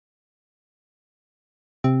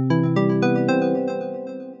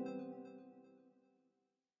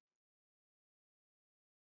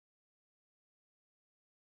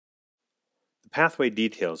Pathway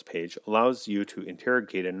Details page allows you to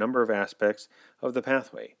interrogate a number of aspects of the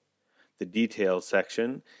pathway. The Details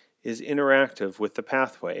section is interactive with the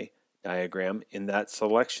pathway diagram in that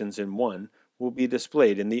selections in one will be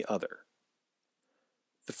displayed in the other.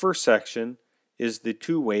 The first section is the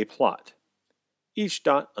two-way plot. Each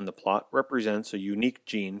dot on the plot represents a unique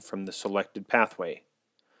gene from the selected pathway.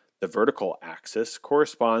 The vertical axis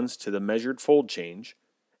corresponds to the measured fold change,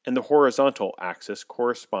 and the horizontal axis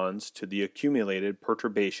corresponds to the accumulated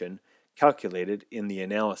perturbation calculated in the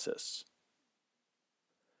analysis.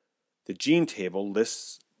 The gene table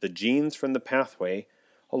lists the genes from the pathway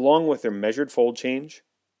along with their measured fold change,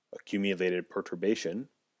 accumulated perturbation,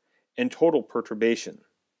 and total perturbation.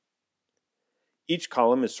 Each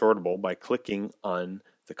column is sortable by clicking on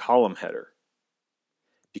the column header.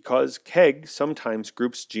 Because KEGG sometimes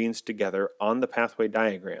groups genes together on the pathway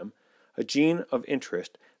diagram, a gene of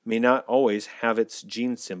interest may not always have its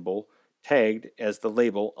gene symbol tagged as the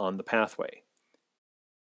label on the pathway.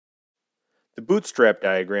 The bootstrap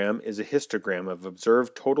diagram is a histogram of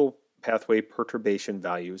observed total pathway perturbation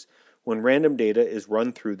values when random data is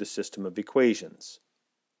run through the system of equations.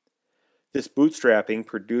 This bootstrapping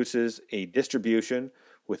produces a distribution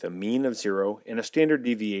with a mean of 0 and a standard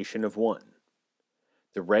deviation of 1.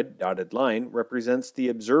 The red dotted line represents the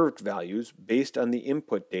observed values based on the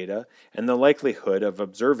input data and the likelihood of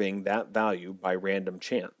observing that value by random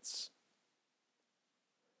chance.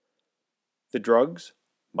 The drugs,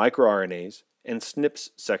 microRNAs, and SNPs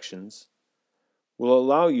sections will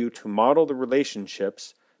allow you to model the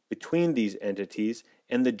relationships between these entities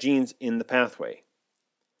and the genes in the pathway.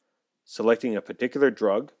 Selecting a particular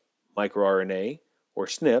drug, microRNA, or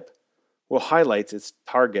SNP will highlight its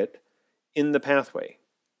target in the pathway.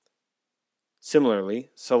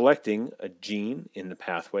 Similarly, selecting a gene in the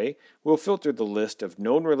pathway will filter the list of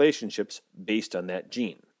known relationships based on that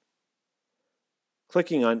gene.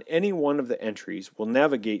 Clicking on any one of the entries will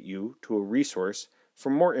navigate you to a resource for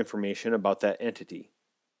more information about that entity.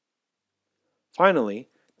 Finally,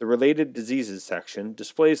 the Related Diseases section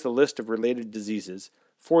displays the list of related diseases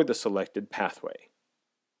for the selected pathway.